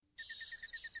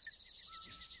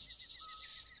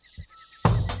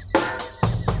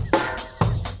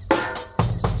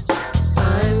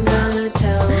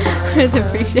There's a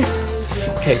pre-show.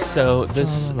 Okay, so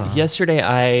yesterday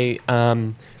I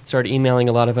started emailing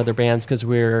a lot of other bands because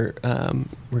we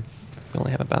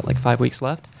only have about like 5 weeks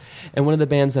left, and one of the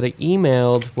bands that I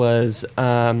emailed was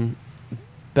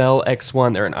Bell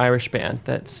X1. They're an Irish band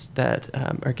that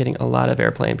are getting a lot of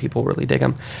airplay and people really dig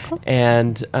them. Cool.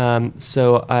 And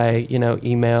so I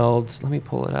emailed. Let me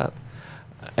pull it up.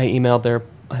 I emailed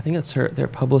their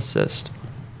publicist,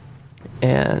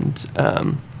 and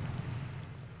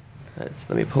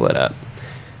let me pull it up.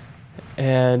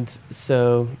 And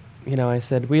so, I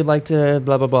said, we'd like to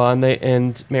blah, blah, blah.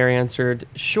 And Mary answered,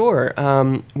 sure.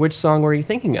 Which song were you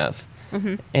thinking of?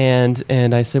 Mm-hmm.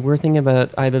 And I said, we're thinking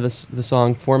about either the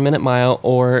song 4 Minute Mile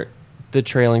or The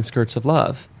Trailing Skirts of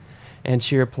Love. And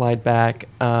she replied back,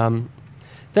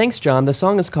 thanks, John. The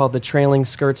song is called The Trailing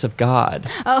Skirts of God.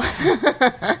 Oh.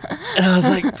 And I was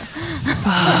like,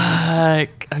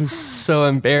 fuck. I'm so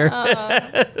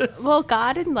embarrassed. Well,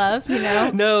 God and love,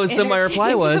 No, so my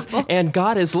reply was, and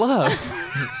God is love.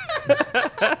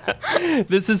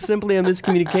 This is simply a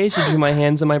miscommunication between my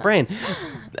hands and my brain.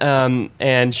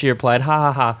 And she replied,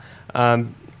 ha ha ha.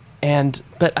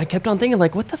 But I kept on thinking,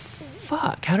 like, what the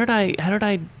fuck? How did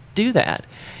I do that?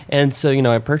 And so,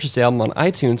 I purchased the album on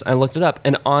iTunes. I looked it up,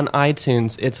 and on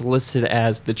iTunes, it's listed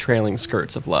as The Trailing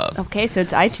Skirts of Love. Okay, so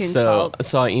it's iTunes' fault.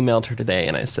 So I emailed her today,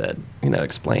 and I said,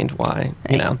 explained why.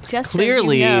 Just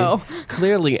clearly, so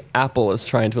clearly, Apple is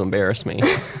trying to embarrass me.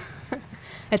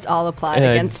 It's all applied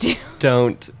against you.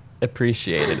 Don't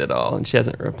appreciate it at all. And she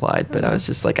hasn't replied, but I was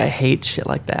just like, I hate shit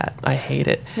like that. I hate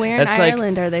it. Where in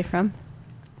Ireland are they from?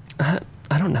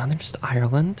 I don't know. They're just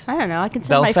Ireland. I don't know. I can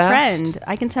send my friend.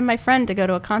 I can send my friend to go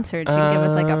to a concert. She can give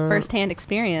us like a first-hand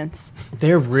experience.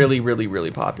 They're really, really,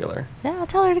 really popular. Yeah, I'll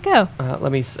tell her to go.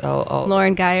 I'll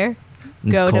Lauren Geyer,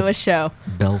 go to a show.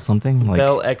 Bell something? Like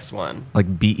Bell X1.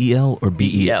 Like BEL or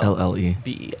BELLE?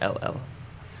 BELL.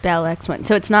 Bell X1.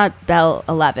 So it's not Bell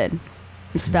 11.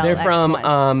 It's Bell They're X1.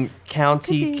 from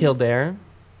County Kildare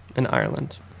in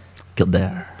Ireland.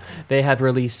 Kildare. They have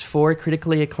released 4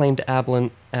 critically acclaimed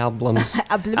albums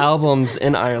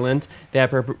in Ireland. They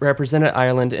have represented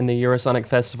Ireland in the Eurosonic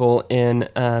Festival in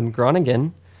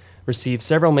Groningen, received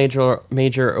several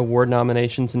major award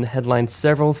nominations, and headlined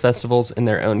several festivals in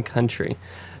their own country.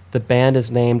 The band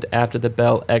is named after the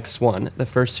Bell X1, the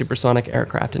first supersonic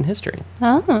aircraft in history.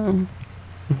 Oh.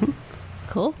 Mm-hmm.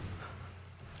 Cool.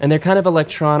 And they're kind of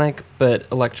electronic, but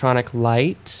electronic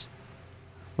light.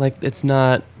 Like,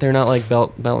 they're not like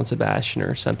Bell and Sebastian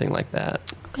or something like that.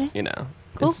 Okay.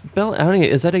 Cool. It's Bell, I don't know,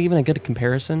 is that even a good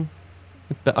comparison?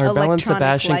 Are Bell and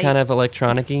Sebastian kind of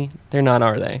electronic-y? They're not,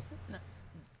 are they?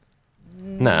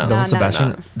 No. Bell and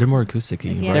Sebastian, they're more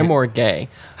acoustic-y. Yeah. Right? They're more gay.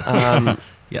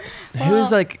 Yes.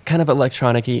 Who's like kind of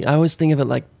electronic-y? I always think of it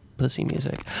like pussy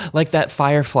music. Like that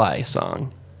Firefly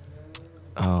song.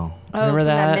 Oh. Remember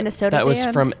that? Minnesota that was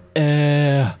band? from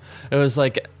it was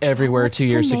like everywhere What's 2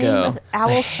 years the name ago. of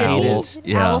Owl City.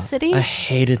 Yeah. Owl City? I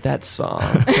hated that song.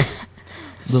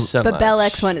 So but much. Bell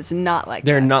X1 is not like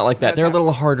They're that. not like that. Okay. They're a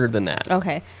little harder than that.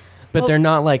 Okay. But they're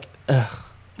not like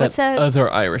what's that that?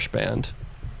 other Irish band.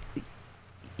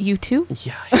 U2?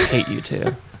 Yeah, I hate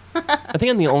U2. I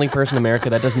think I'm the only person in America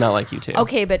that does not like U2.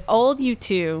 Okay, but old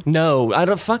U2. No, I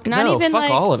don't. Fuck Not no. even Fuck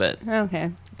like- all of it.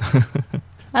 Okay.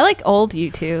 I like old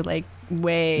U2, like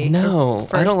way. No,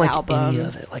 first I don't like album. any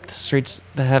of it. Like the Streets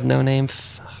That Have No Name.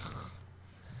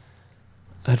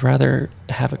 I'd rather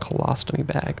have a colostomy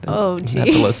bag than have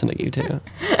to listen to U2.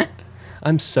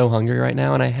 I'm so hungry right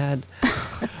now, and I had.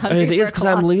 Hungry It for is a because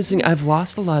I'm colostomy. losing. I've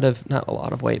lost not a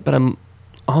lot of weight, but I'm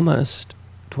almost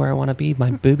to where I want to be.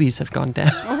 My boobies have gone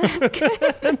down. Oh, that's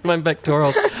good. My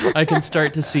pectorals. I'm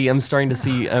starting to see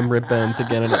rib bones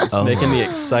again, and it's making me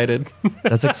excited.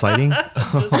 That's exciting.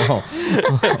 Paul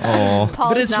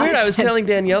But is it's not weird. I was excited. telling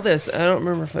Danielle this. I don't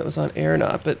remember if it was on air or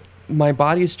not, but my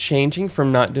body's changing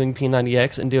from not doing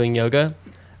P90X and doing yoga.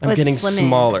 I'm it's getting slimming.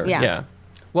 smaller. Yeah. Yeah.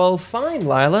 Well, fine,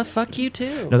 Lila. Fuck you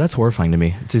too. No, that's horrifying to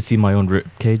me. To see my own rib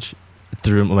cage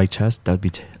through my chest, that would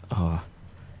be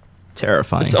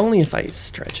terrifying. It's only if I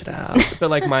stretch it out. But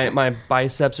like my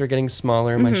biceps are getting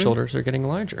smaller and my shoulders are getting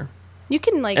larger. You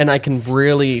can like, And I can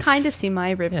really kind of see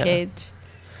my rib cage.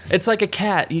 It's like a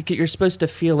cat. You're supposed to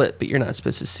feel it, but you're not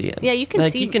supposed to see it. Yeah, you can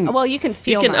like see. You can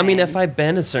feel. I mean, mine. if I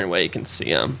bend a certain way, you can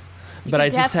see them. But can I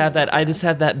just have that. definitely I just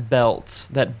have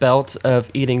that belt of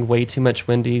eating way too much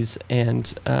Wendy's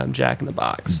and Jack in the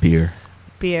Box. beer.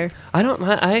 I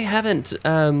haven't.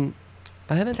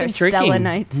 I haven't been It's our Stella drinking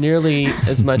nights. nearly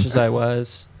as much as I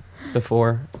was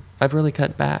before. I've really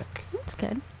cut back. That's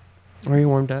good. Are you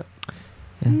warmed up?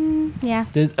 Yeah.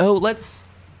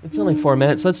 It's only 4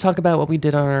 minutes. Let's talk about what we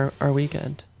did on our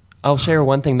weekend. I'll share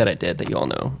one thing that I did that you all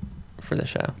know for the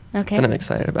show. Okay. That I'm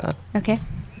excited about. Okay.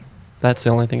 That's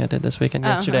the only thing I did this weekend.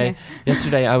 Okay.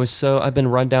 Yesterday I've been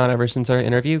run down ever since our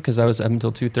interview because I was up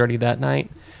until 2:30 that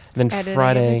night. And then Editing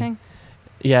Friday, everything?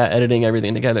 yeah, editing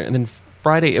everything together. And then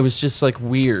Friday, it was just like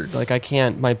weird. Like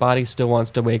my body still wants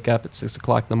to wake up at 6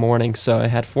 o'clock in the morning. So I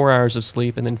had 4 hours of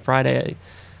sleep. And then Friday,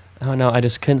 I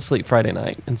just couldn't sleep Friday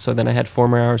night. And so then I had 4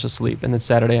 more hours of sleep. And then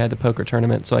Saturday I had the poker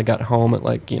tournament. So I got home at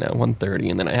 1:30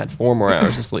 and then I had 4 more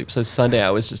hours of sleep. So Sunday I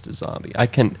was just a zombie. I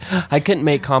couldn't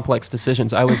make complex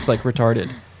decisions. I was like retarded.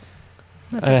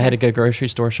 That's I okay. had to go grocery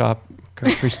store shopping.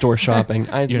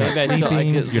 You're not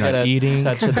sleeping, you're not eating.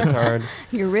 Touch of the card.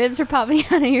 Your ribs are popping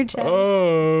out of your chest.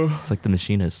 Oh. It's like The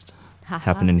Machinist Ha-ha.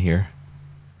 happening here.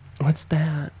 What's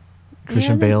that?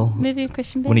 Christian Bale. Movie of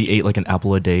Christian Bale. When he ate like an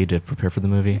apple a day to prepare for the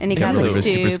movie. and he Yeah, got really like was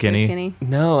super skinny.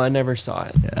 No, I never saw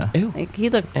it. Yeah. Ew. Like he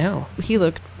looked Ow.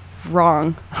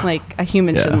 wrong. Like a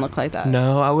human Yeah. shouldn't look like that.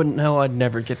 No, I wouldn't. No, I'd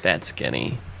never get that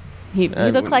skinny. He I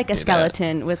looked like wouldn't a do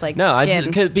skeleton with like No, I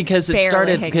skin. just because it barely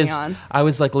started hanging because on. I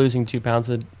was like losing 2 pounds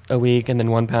a week and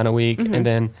then 1 pound a week Mhm. and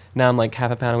then now I'm like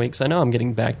half a pound a week. So I know I'm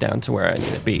getting back down to where I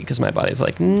need to be because my body's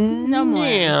like No more.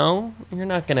 No, you're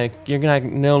gonna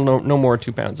no more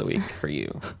 2 pounds a week for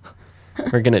you.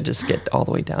 We're gonna just get all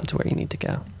the way down to where you need to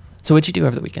go. So what'd you do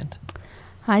over the weekend?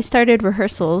 I started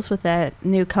rehearsals with that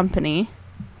new company.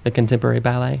 The Contemporary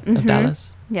Ballet of Mhm.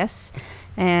 Dallas. Yes.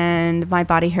 And my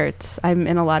body hurts. I'm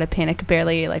in a lot of pain. I could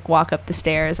barely walk up the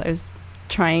stairs. I was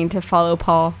trying to follow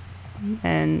Paul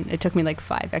and it took me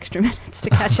 5 extra minutes to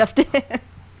catch up to him.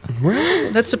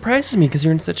 Really? That surprises me because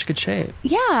you're in such good shape.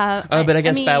 Yeah. Oh, but I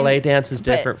guess mean, ballet dance is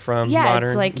but different from yeah, modern.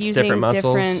 it's like using different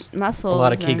muscles. different muscles. A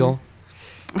lot of and- Kegel.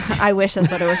 I wish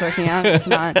that's what it was working out. It's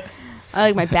not.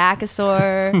 My back is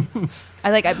sore.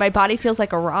 My body feels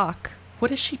like a rock.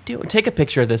 What is she doing? Take a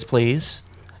picture of this, please.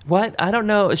 What? I don't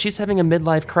know. She's having a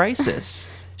midlife crisis.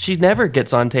 She never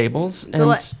gets on tables.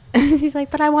 And She's like,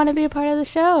 but I want to be a part of the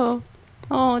show.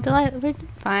 Oh,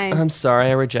 fine. I'm sorry,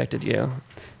 I rejected you.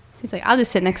 She's like, I'll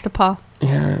just sit next to Paul.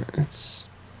 Yeah, it's.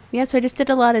 Yeah, so I just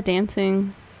did a lot of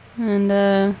dancing.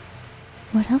 And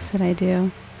what else did I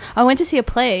do? I went to see a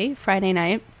play Friday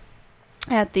night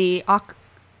at the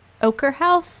Ochre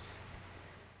House.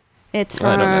 It's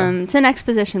I don't know. it's an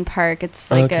exposition park.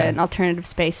 It's like Okay. an alternative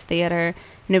space theater,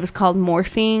 and it was called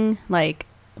Morphine, like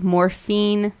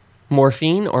morphine.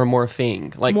 Morphine or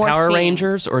morphine? Like Power Morphine.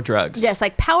 Rangers or drugs? Yes,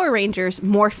 like Power Rangers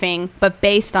morphing, but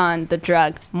based on the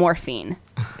drug morphine.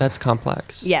 That's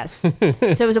complex. Yes. So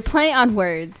it was a play on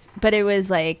words, but it was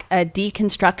like a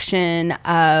deconstruction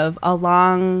of a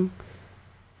long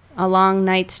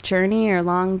night's journey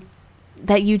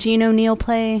that Eugene O'Neill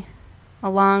play, A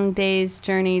Long Day's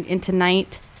Journey into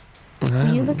Night.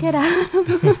 Will you look it up?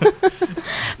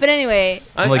 But anyway,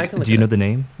 Do you know the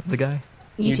name of the guy?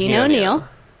 Eugene O'Neill.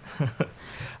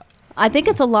 I think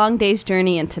it's A Long Day's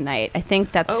Journey into Night. I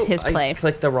think that's his play. I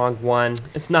clicked the wrong one.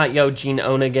 It's not Eugene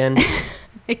Onegin.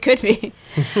 It could be.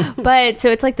 But so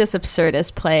it's like this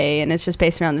absurdist play, and it's just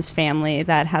based around this family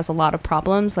that has a lot of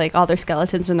problems. Like all their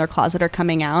skeletons in their closet are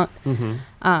coming out. Mm-hmm.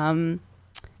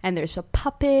 And there's a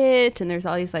puppet, and there's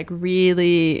all these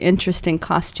really interesting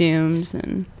costumes.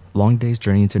 And Long Day's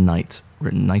Journey into Night,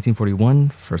 written 1941,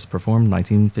 first performed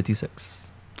 1956.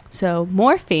 so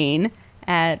Morphine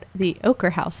at the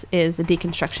Ochre House is a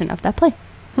deconstruction of that play.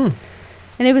 And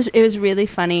it was really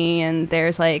funny, and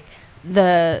there's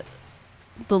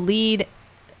the lead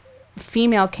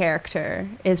female character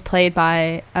is played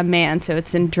by a man, so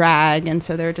it's in drag, and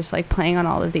so they're just playing on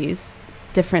all of these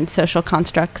different social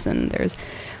constructs, and there's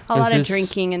a lot of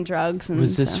drinking and drugs. And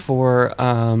was this for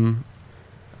Art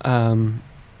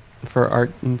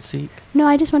and Seek? No,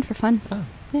 I just went for fun. Oh.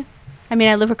 Yeah. I mean,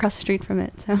 I live across the street from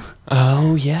it, so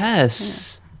Oh,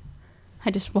 yes.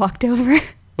 I just walked over.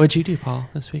 What'd you do, Paul,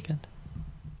 this weekend?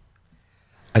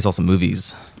 I saw some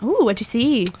movies. Ooh, what'd you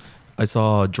see? I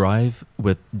saw Drive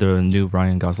with the new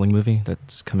Ryan Gosling movie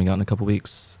that's coming out in a couple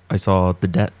weeks. I saw The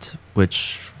Debt,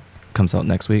 which comes out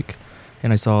next week.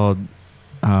 And I saw...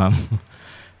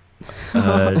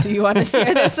 Do you want to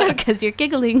share this one? Because you're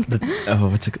giggling.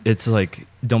 It's like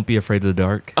Don't Be Afraid of the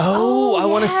Dark. Oh, I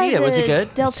want to yeah, see it. Was it the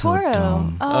good? Del It's so Toro.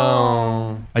 dumb.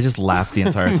 Oh. I just laughed the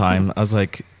entire time. I was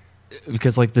like...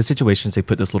 Because the situations they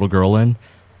put this little girl in,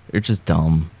 they're just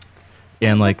dumb.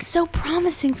 And It's so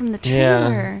promising from the Yeah.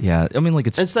 trailer. yeah, I mean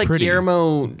It's like pretty.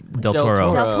 Guillermo Del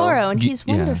Toro. Del Toro, and he's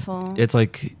Yeah. wonderful. It's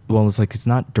it's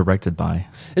not directed by,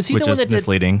 Is he which the one is that did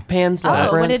misleading. Pan's Oh,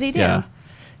 Labyrinth? what did he do? Yeah.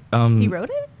 He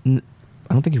wrote it?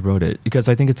 I don't think he wrote it because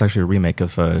I think it's actually a remake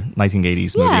of a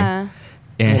 1980s movie. Yeah.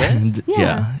 And It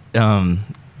is?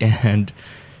 and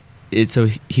So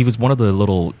he was one of the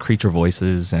little creature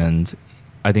voices, and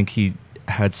I think he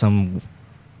had some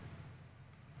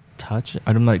touch.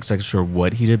 I'm not exactly sure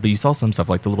what he did, but you saw some stuff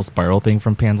like the little spiral thing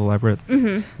from Pan's Labyrinth.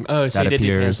 Mm-hmm. Oh, so that he did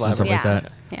do appears Pan's and stuff Labyrinth. like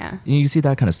that. Yeah. You see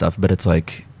that kind of stuff, but it's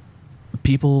like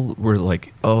people were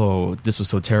like, "Oh, this was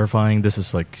so terrifying. This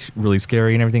is like really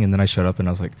scary and everything." And then I shut up and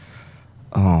I was like,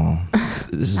 "Oh,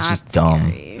 this is just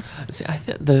dumb." Scary. See, I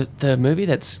think the movie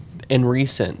that's in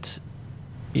recent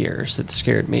years that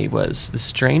scared me was The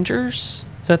Strangers.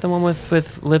 Is that the one with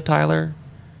Liv Tyler?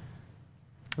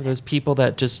 With those people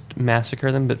that just massacre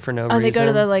them, but for no reason. Oh, they go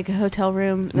to the like hotel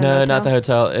room. No, not the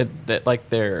hotel.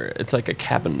 It's like a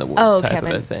cabin in the woods type of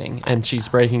a thing, and she's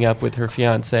breaking up with her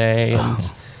fiance,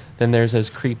 and then there's those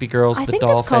creepy girls I with the think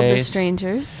doll that's called The face.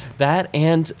 Strangers. That,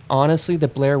 and honestly, the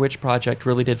Blair Witch Project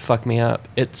really did fuck me up.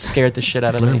 It scared the shit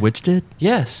out of me. Blair Witch did?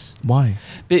 Yes. Why?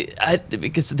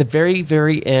 Because at the very,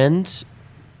 very end,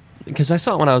 because I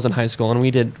saw it when I was in high school, and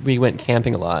we went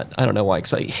camping a lot. I don't know why,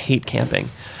 because I hate camping.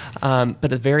 But at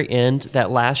the very end,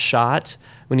 that last shot,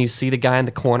 when you see the guy in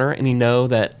the corner and you know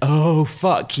that, oh,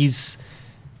 fuck, he's...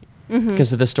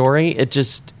 Because of the story, it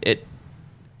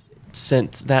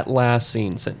sent... That last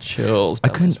scene sent chills. I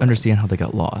down my couldn't spine. understand how they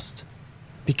got lost.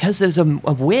 Because there's a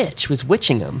witch was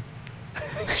witching him.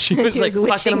 She was He like was fucking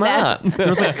witching him up.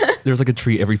 There was like a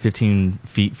tree every 15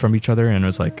 feet from each other, and it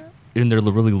was like, and they're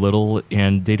really little,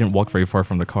 and they didn't walk very far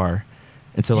from the car.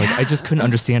 And so, like, I just couldn't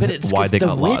understand But it's why 'cause they the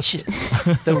got witches.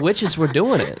 lost. The witches were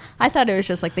doing it. I thought it was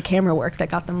just like the camera work that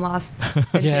got them lost.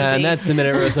 Yeah, and that's the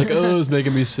minute where I was like, oh, it's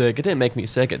making me sick. It didn't make me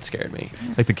sick. It scared me.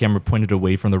 Like the camera pointed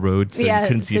away from the road, so Yeah, you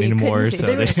couldn't see so it you couldn't anymore. see. So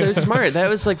They were so smart. That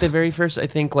was like the very first, I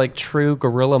think, like true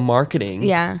guerrilla marketing.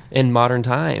 Yeah. In modern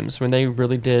times, when they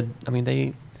really did. I mean,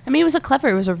 it was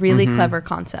a really clever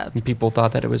concept. people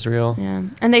thought that it was real. Yeah.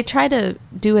 And they tried to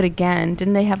do it again.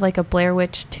 Didn't they have like a Blair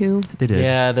Witch 2? they did.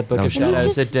 Yeah, the Book That of was cool.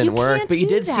 Shadows. It didn't You work. can't But you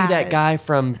do did see that that. guy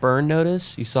from Burn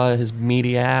Notice. You saw his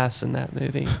meaty ass in that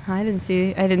movie. I didn't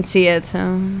see it,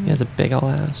 so He has a big ol'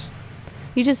 ass.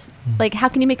 you just like how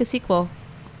can you make a sequel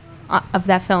of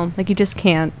that film? Like you just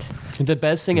can't. The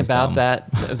best thing It was about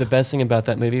dumb. the best thing about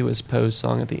that movie was Poe's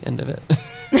song at the end of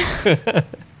it.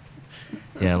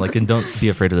 Yeah, like, and don't be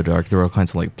afraid of the dark. There were all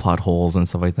kinds of like plot holes and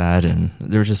stuff like that, and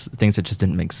there were just things that just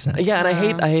didn't make sense. Yeah, and I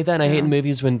hate that. And I hate Yeah. in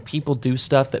movies when people do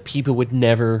stuff that people would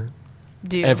never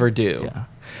ever do Yeah.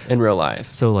 in real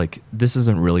life. So like, this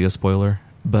isn't really a spoiler,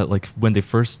 but like when they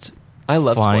first I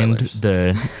love find spoilers.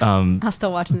 the I'll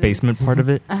still watch the movie. basement part of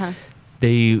it, Uh-huh.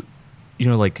 they,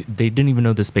 like they didn't even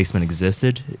know this basement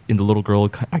existed, and the little girl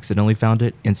accidentally found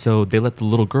it, and so they let the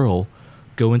little girl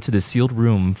go into the sealed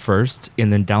room first,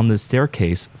 and then down the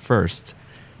staircase first,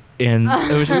 and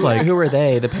it was just like, Who are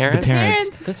they? The parents? The parents.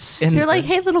 That's And- They're like,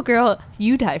 "Hey, little girl,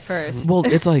 you die first." well,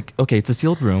 it's like, okay, it's a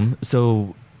sealed room,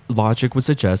 so logic would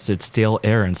suggest it's stale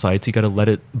air inside, so you got to let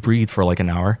it breathe for like an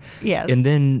hour. Yes. And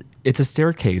then it's a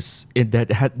staircase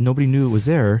nobody knew it was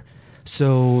there,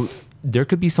 so there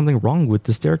could be something wrong with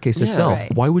the staircase Yeah. itself.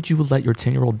 Right. Why would you let your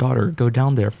 10-year-old daughter go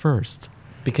down there first?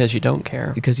 because you don't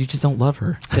care. Because you just don't love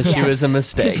her. Because she Yes. was a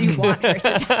Because mistake. you want her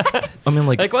to die. I mean,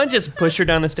 like Like, why don't you just push her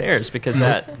down the stairs? Because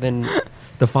then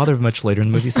the father much later in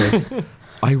the movie says,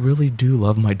 I really do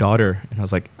love my daughter. And I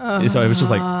was like, so I was just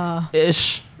like,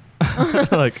 ish.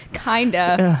 Like,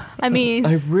 Kinda. yeah. I mean,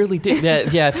 I really did.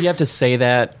 Yeah, if you have to say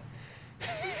that,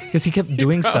 Because he kept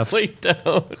doing stuff. probably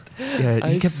don't. Yeah,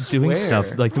 I he kept doing swear.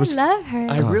 stuff. Like there was, I love her.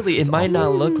 I really, it's it might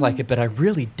not look like it, but I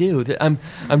really do.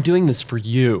 I'm doing this for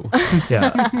you.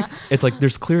 yeah. It's like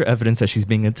there's clear evidence that she's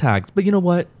being attacked, but you know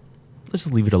what? Let's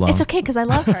just leave it alone. It's okay because I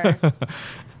love her.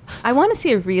 I want to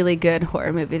see a really good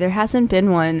horror movie. There hasn't been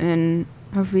one in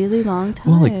a really long time.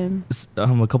 Well,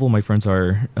 like a couple of my friends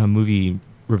are movie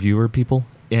reviewer people,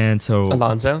 and so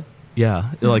Alonzo?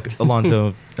 yeah, like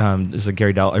Alonzo, there's a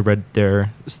Gary Dow. I read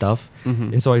their stuff,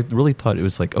 Mhm. and so I really thought it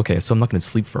was like, okay, so I'm not going to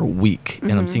sleep for a week,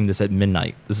 and I'm Mhm. seeing this at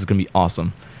midnight. This is going to be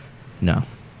awesome. No,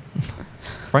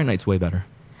 Fright Night's way better.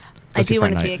 I Go see do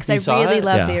want to Fright see it Night. because You I saw really it?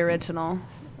 love Yeah. the original.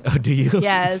 Oh, do you?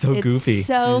 Yes, It's so it's goofy.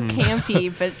 so Mhm.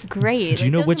 campy, but great. Do you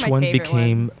Like, know those are which my one favorite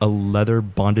became one. a leather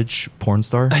bondage porn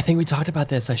star? I think we talked about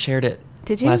this. I shared it.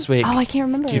 Did you? last week. Oh, I can't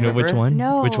remember. Do you know which remember? one?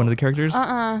 No. Which one of the characters?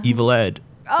 Evil Ed.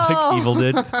 Oh. Like Evil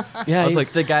did. Yeah, I was he's like,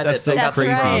 the guy that's that so got the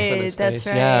crazy. cross on Right, his that's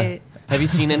face. Yeah. right. Have you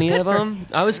seen any of them?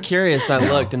 I was curious. I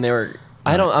looked, and they were.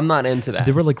 I'm not into that.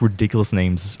 They were like ridiculous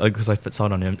names because I saw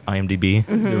it on IMDb.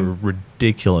 Mm-hmm. They were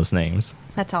ridiculous names.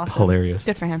 That's awesome. Hilarious.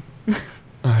 Good for him.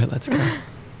 All right, let's go.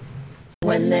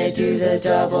 When they do the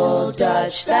double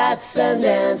dutch, that's them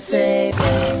dancing.